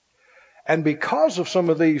 And because of some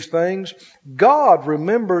of these things, God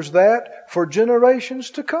remembers that for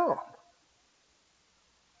generations to come.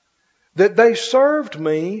 That they served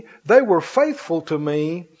me, they were faithful to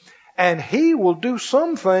me, and He will do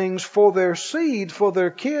some things for their seed, for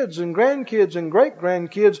their kids and grandkids and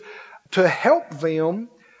great-grandkids, to help them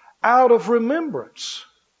out of remembrance.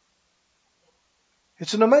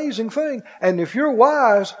 It's an amazing thing. And if you're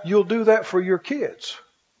wise, you'll do that for your kids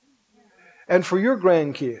and for your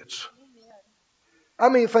grandkids. I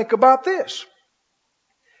mean, think about this.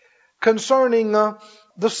 Concerning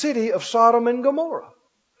the city of Sodom and Gomorrah.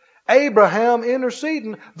 Abraham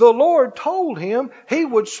interceding, the Lord told him He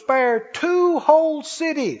would spare 2 whole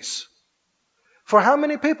cities. For how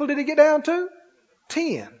many people did He get down to?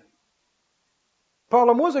 10.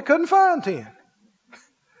 Problem was they couldn't find 10.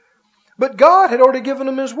 But God had already given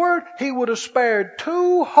them His word. He would have spared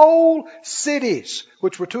 2 whole cities,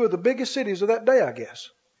 which were 2 of the biggest cities of that day, I guess.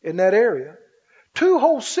 in that area. 2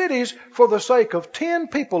 whole cities for the sake of 10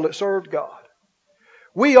 people that served God.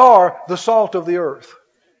 We are the salt of the earth.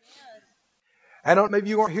 I don't know, maybe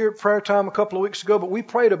you weren't here at prayer time a couple of weeks ago, but we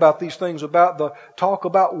prayed about these things, about the talk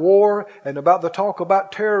about war and about the talk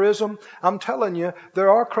about terrorism. I'm telling you, there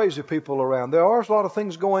are crazy people around. There are a lot of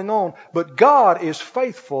things going on, but God is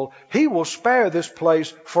faithful. He will spare this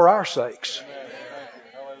place for our sakes.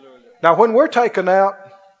 Now, when we're taken out,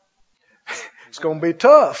 it's going to be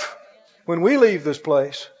tough when we leave this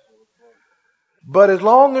place. But as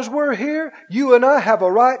long as we're here, you and I have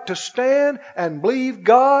a right to stand and believe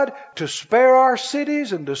God to spare our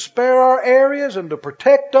cities and to spare our areas and to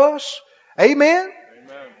protect us. Amen?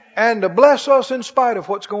 Amen. And to bless us in spite of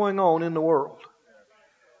what's going on in the world.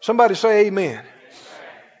 Somebody say amen. Amen.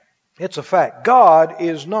 It's a fact. God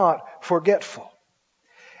is not forgetful.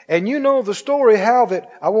 And you know the story how that,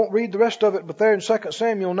 I won't read the rest of it, but there in 2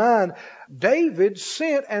 Samuel 9, David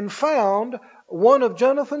sent and found one of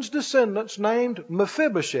Jonathan's descendants named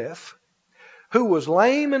Mephibosheth, who was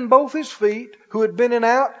lame in both his feet, who had been an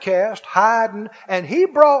outcast, hiding, and he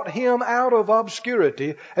brought him out of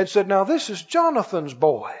obscurity and said, now this is Jonathan's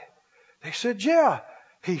boy. They said, yeah.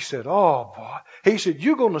 He said, oh boy. He said,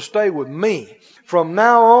 you're going to stay with me. From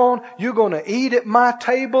now on, you're going to eat at my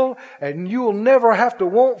table and you'll never have to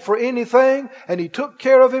want for anything. And he took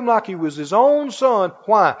care of him like he was his own son.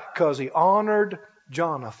 Why? Because he honored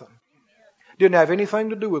Jonathan. Didn't have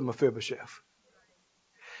anything to do with Mephibosheth.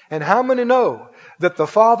 And how many know that the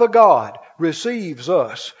Father God receives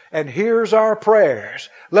us and hears our prayers,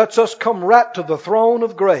 lets us come right to the throne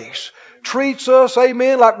of grace, treats us,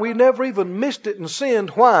 amen, like we never even missed it and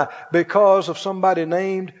sinned. Why? Because of somebody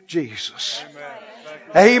named Jesus.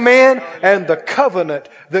 Amen. And the covenant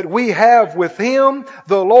that we have with Him,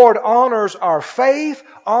 the Lord honors our faith,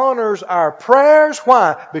 honors our prayers.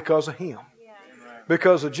 Why? Because of Him.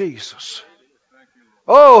 Because of Jesus.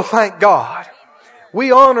 Oh, thank God.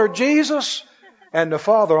 We honor Jesus and the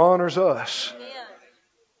Father honors us.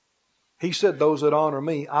 He said, those that honor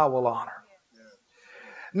me, I will honor.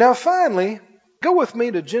 Now finally, go with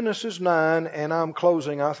me to Genesis 9, and I'm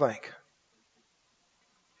closing, I think.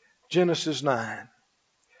 Genesis 9.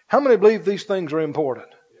 How many believe these things are important?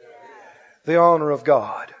 The honor of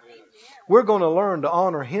God. We're going to learn to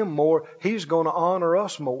honor Him more. He's going to honor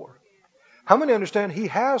us more. How many understand He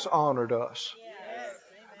has honored us?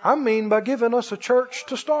 I mean by giving us a church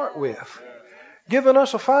to start with. Giving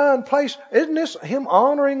us a fine place. Isn't this Him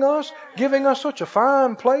honoring us? Giving us such a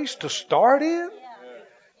fine place to start in?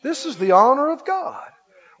 This is the honor of God.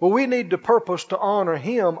 Well, we need to purpose to honor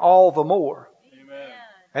Him all the more. Amen.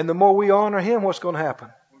 And the more we honor Him, what's going to happen?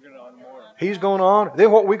 We're going to honor more. He's going to honor. Then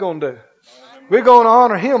what are we going to do? We're going to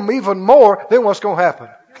honor Him even more. Then what's going to happen?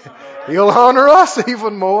 He'll honor us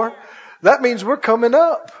even more. That means we're coming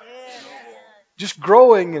up. Just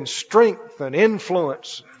growing in strength and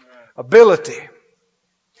influence, ability.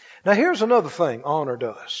 Now here's another thing honor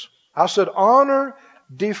does. I said honor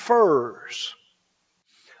defers.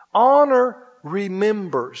 Honor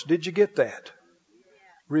remembers. Did you get that?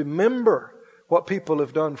 Remember what people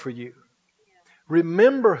have done for you.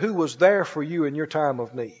 Remember who was there for you in your time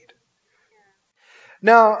of need.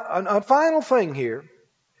 Now, a final thing here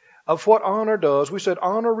of what honor does. We said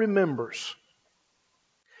honor remembers.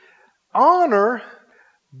 Honor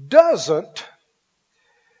doesn't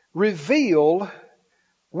reveal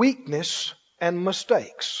weakness and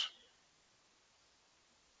mistakes.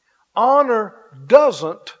 Honor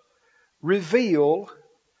doesn't reveal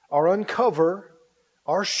or uncover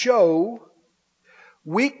or show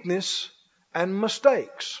weakness and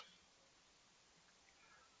mistakes.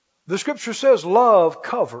 The Scripture says love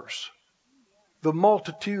covers the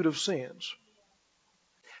multitude of sins.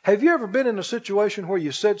 Have you ever been in a situation where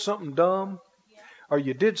you said something dumb or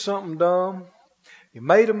you did something dumb? You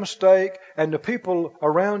made a mistake and the people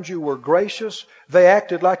around you were gracious. They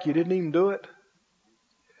acted like you didn't even do it.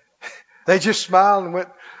 They just smiled and went,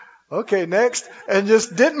 okay, next. And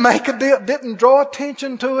just didn't make a deal, didn't draw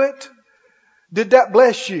attention to it. Did that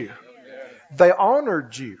bless you? They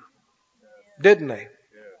honored you, didn't they?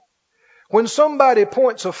 When somebody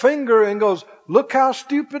points a finger and goes, look how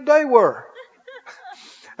stupid they were,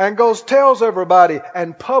 and goes tells everybody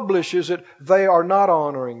and publishes it, they are not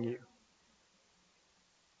honoring you.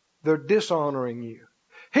 They're dishonoring you.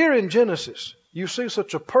 Here in Genesis, you see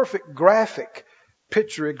such a perfect graphic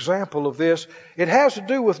picture example of this. It has to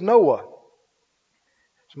do with Noah.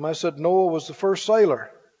 Somebody said Noah was the first sailor.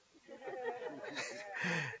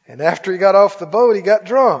 And after he got off the boat, he got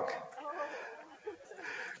drunk.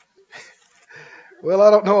 Well,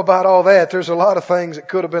 I don't know about all that. There's a lot of things that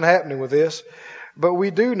could have been happening with this. But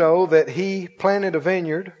we do know that he planted a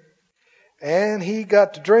vineyard, and he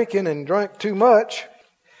got to drinking and drank too much,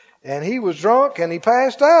 and he was drunk and he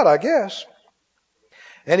passed out, I guess.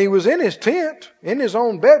 And he was in his tent, in his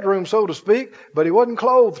own bedroom, so to speak, but he wasn't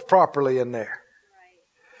clothed properly in there.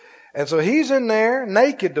 And so he's in there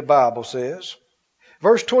naked, the Bible says.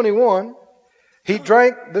 Verse 21, he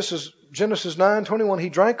drank, this is Genesis 9:21, he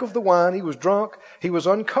drank of the wine, he was drunk, he was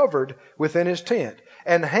uncovered within his tent.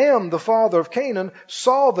 And Ham, the father of Canaan,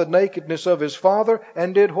 saw the nakedness of his father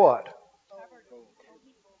and did what?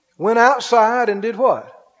 Went outside and did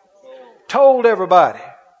what? Told everybody.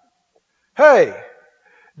 Hey,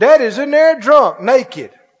 Daddy's in there drunk,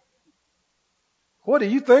 naked. What do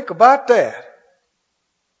you think about that?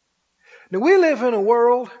 Now we live in a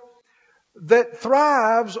world that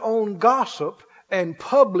thrives on gossip and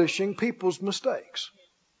publishing people's mistakes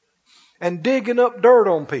and digging up dirt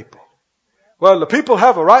on people. Well, the people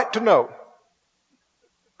have a right to know.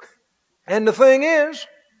 And the thing is,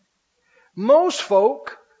 most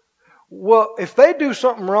folk, well, if they do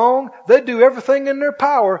something wrong, they do everything in their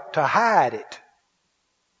power to hide it.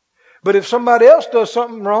 But if somebody else does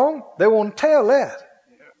something wrong, they won't tell that.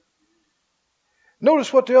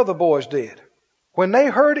 Notice what the other boys did. When they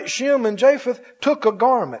heard it, Shem and Japheth took a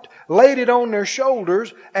garment, laid it on their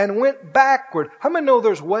shoulders, and went backward. How many know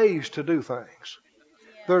there's ways to do things?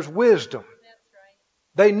 There's wisdom.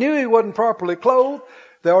 They knew he wasn't properly clothed.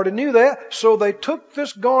 They already knew that. So they took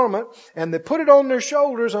this garment and they put it on their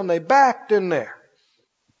shoulders and they backed in there.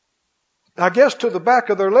 I guess to the back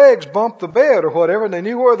of their legs bumped the bed or whatever, and they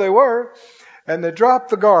knew where they were. And they dropped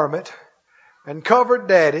the garment and covered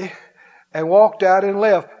Daddy and walked out and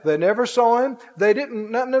left. They never saw him. They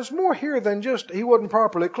didn't, and there's more here than just he wasn't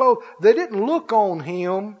properly clothed. They didn't look on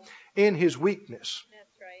him in his weakness.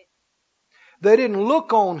 That's right. They didn't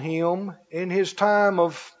look on him in his time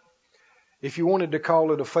of, if you wanted to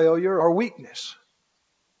call it a failure or weakness.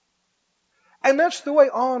 And that's the way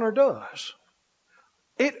honor does.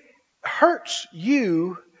 It hurts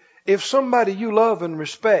you if somebody you love and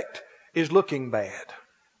respect is looking bad.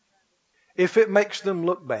 If it makes them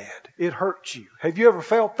look bad, it hurts you. Have you ever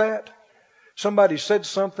felt that? Somebody said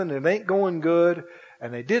something and it ain't going good,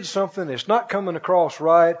 and they did something that's not coming across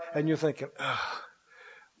right, and you're thinking,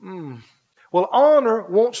 Well, honor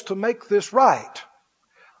wants to make this right.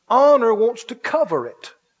 Honor wants to cover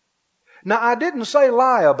it. Now, I didn't say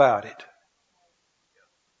lie about it.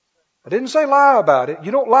 I didn't say lie about it.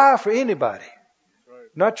 You don't lie for anybody.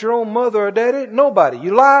 Not your own mother or daddy. Nobody.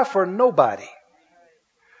 You lie for nobody.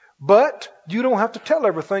 But you don't have to tell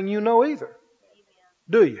everything you know either.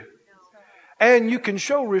 Do you? And you can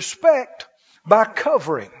show respect by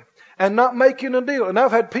covering and not making a deal. And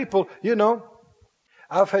I've had people,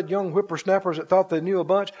 I've had young whippersnappers that thought they knew a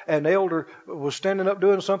bunch, and the elder was standing up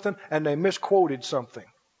doing something and they misquoted something.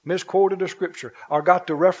 Misquoted a scripture or got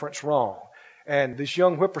the reference wrong. And this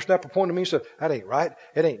young whippersnapper pointed to me and said, that ain't right.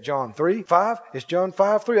 It ain't John 3:5. It's John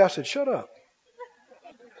 5:3. I said, shut up.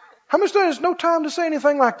 How much there's no time to say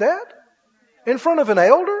anything like that? In front of an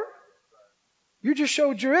elder? You just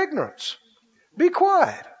showed your ignorance. Be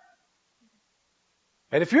quiet.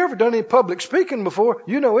 And if you've ever done any public speaking before,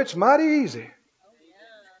 you know it's mighty easy.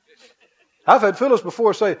 I've had Phyllis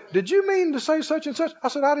before say, did you mean to say such and such? I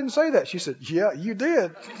said, I didn't say that. She said, yeah, you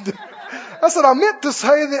did. I said, I meant to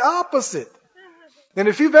say the opposite. And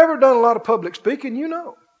if you've ever done a lot of public speaking, you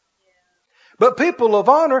know. But people of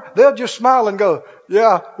honor, they'll just smile and go,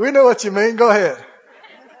 yeah, we know what you mean. Go ahead.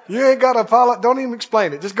 You ain't got to apologize. Don't even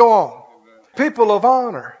explain it. Just go on. People of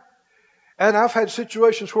honor. And I've had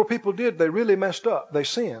situations where people they really messed up. They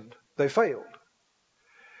sinned. They failed.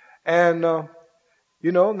 And,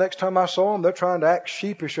 next time I saw them, they're trying to act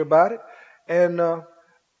sheepish about it. And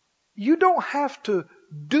you don't have to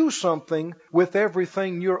do something with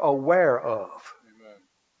everything you're aware of. Amen.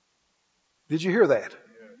 Did you hear that?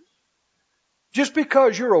 Just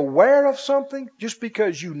because you're aware of something, just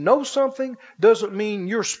because you know something, doesn't mean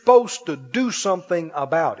you're supposed to do something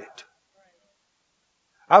about it.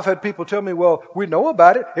 I've had people tell me, well, we know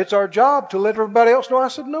about it. It's our job to let everybody else know. I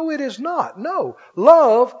said, no, it is not. No.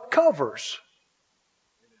 Love covers.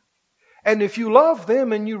 And if you love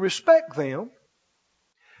them and you respect them,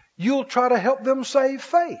 you'll try to help them save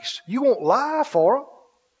face. You won't lie for them,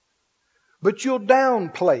 but you'll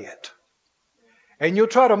downplay it. And you'll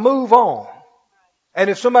try to move on. And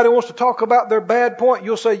if somebody wants to talk about their bad point,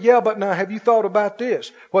 you'll say, yeah, but now have you thought about this?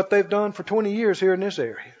 What they've done for 20 years here in this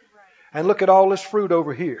area. And look at all this fruit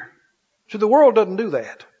over here. So the world doesn't do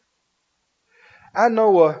that. I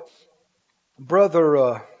know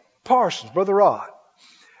Brother Parsons, Brother Rod.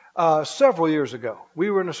 Several years ago, we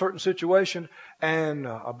were in a certain situation and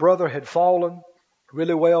a brother had fallen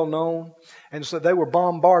really well known. And so they were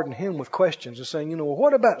bombarding him with questions and saying, well,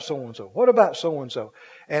 what about so-and-so? What about so-and-so?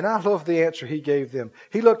 And I love the answer he gave them.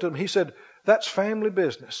 He looked at them, he said, that's family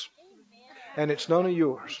business. And it's none of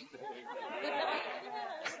yours.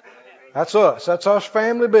 That's us. That's us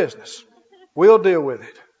family business. We'll deal with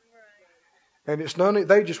it. And it's none.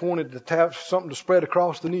 They just wanted to have something to spread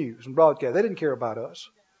across the news and broadcast. They didn't care about us.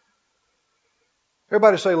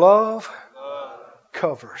 Everybody say love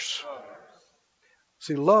covers.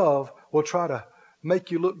 See, love will try to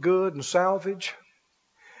make you look good and salvage.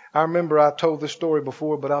 I remember I told this story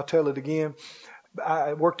before, but I'll tell it again.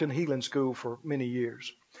 I worked in healing school for many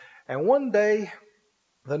years. And one day,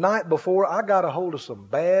 the night before, I got a hold of some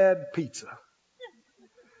bad pizza.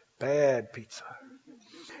 Bad pizza.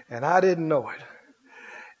 And I didn't know it.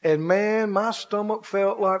 And man, my stomach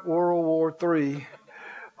felt like World War III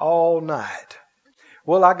all night.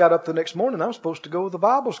 Well, I got up the next morning. I was supposed to go to the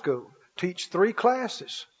Bible school, teach 3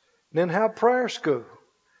 classes, then have prayer school,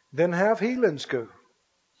 then have healing school.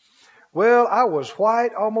 Well, I was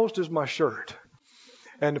white almost as my shirt.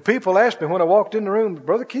 And the people asked me when I walked in the room,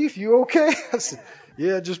 Brother Keith, you okay? I said,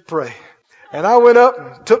 yeah, just pray. And I went up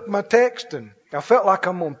and took my text, and I felt like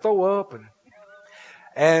I'm going to throw up.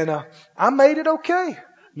 And I made it okay.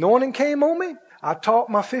 Anointing came on me. I taught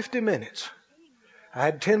my 50 minutes. I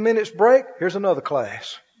had 10 minutes break. Here's another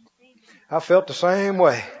class. I felt the same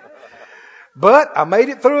way. But I made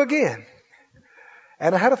it through again.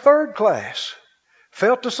 And I had a 3rd class.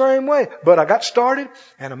 Felt the same way. But I got started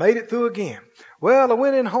and I made it through again. Well, I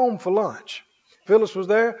went in home for lunch. Phyllis was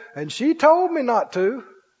there and she told me not to.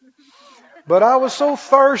 But I was so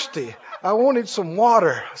thirsty. I wanted some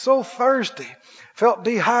water. So thirsty. Felt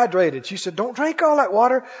dehydrated. She said, don't drink all that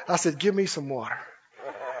water. I said, give me some water.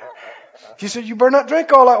 She said, you better not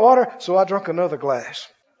drink all that water. So I drank another glass.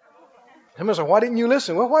 I said, why didn't you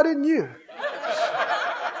listen? Well, why didn't you?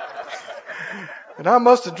 And I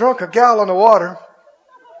must have drunk a gallon of water.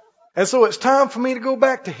 And so it's time for me to go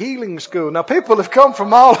back to healing school. Now people have come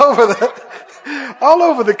from all over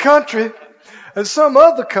the country and some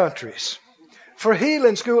other countries for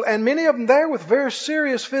healing school. And many of them there with very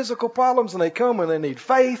serious physical problems. And they come and they need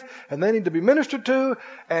faith and they need to be ministered to.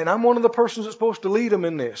 And I'm one of the persons that's supposed to lead them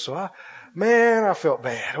in this. So I felt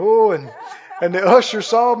bad. Oh, and the usher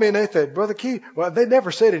saw me and they said, Brother Keith, well, they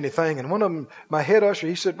never said anything. And one of them, my head usher,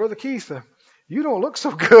 he said, Brother Keith, you don't look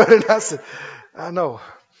so good. And I said, I know.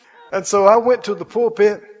 And so I went to the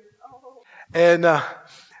pulpit and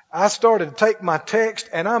I started to take my text.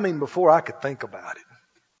 And I mean, before I could think about it,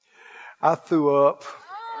 I threw up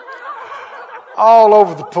all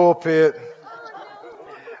over the pulpit,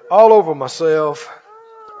 all over myself.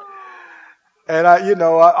 And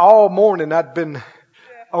all morning I'd been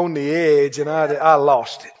on the edge and I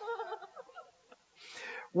lost it.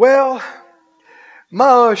 Well,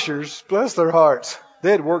 my ushers, bless their hearts,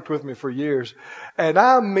 they had worked with me for years. And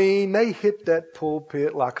I mean, they hit that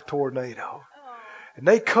pulpit like a tornado. And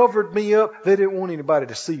they covered me up. They didn't want anybody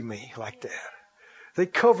to see me like that. They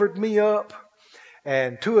covered me up.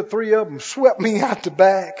 And 2 or 3 of them swept me out the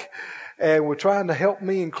back. And were trying to help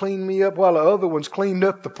me and clean me up while the other ones cleaned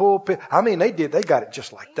up the pulpit. I mean, they got it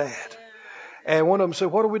just like that. And one of them said,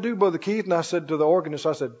 what do we do, Brother Keith? And I said to the organist,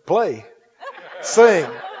 I said, play, sing.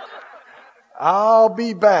 I'll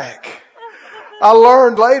be back. I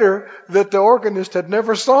learned later that the organist had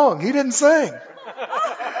never sung. He didn't sing.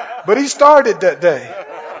 But he started that day.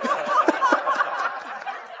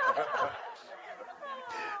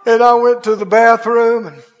 And I went to the bathroom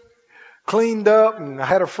and cleaned up, and I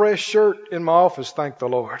had a fresh shirt in my office, thank the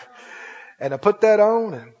Lord. And I put that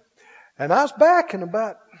on, and I was back in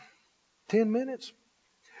about 10 minutes.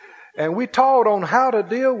 And we taught on how to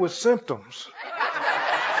deal with symptoms.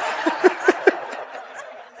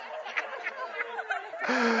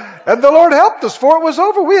 And the Lord helped us, for it was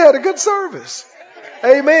over. We had a good service.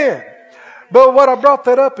 Amen. But what I brought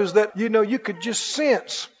that up is that, you could just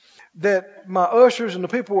sense that my ushers and the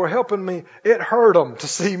people who were helping me, it hurt them to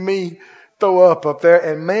see me throw up there.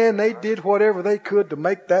 And man, they did whatever they could to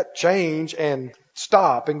make that change and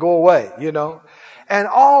stop and go away, And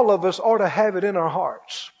all of us ought to have it in our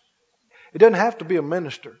hearts. It doesn't have to be a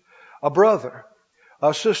minister, a brother,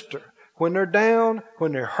 a sister. When they're down,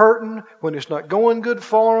 when they're hurting, when it's not going good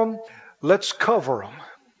for them, let's cover them.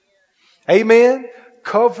 Amen?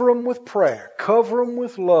 Cover them with prayer. Cover them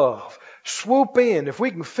with love. Swoop in. If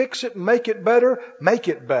we can fix it and make it better, make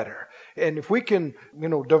it better. And if we can,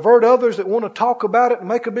 divert others that want to talk about it and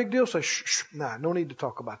make a big deal, say, shh, no need to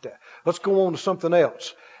talk about that. Let's go on to something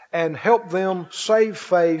else. And help them save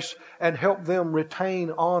face and help them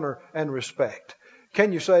retain honor and respect.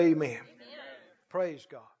 Can you say amen? Praise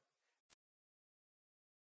God.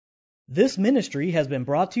 This ministry has been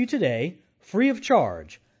brought to you today, free of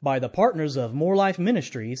charge, by the partners of More Life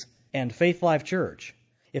Ministries and Faith Life Church.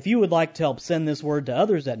 If you would like to help send this word to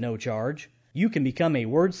others at no charge, you can become a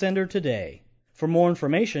word sender today. For more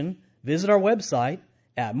information, visit our website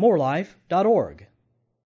at morelife.org.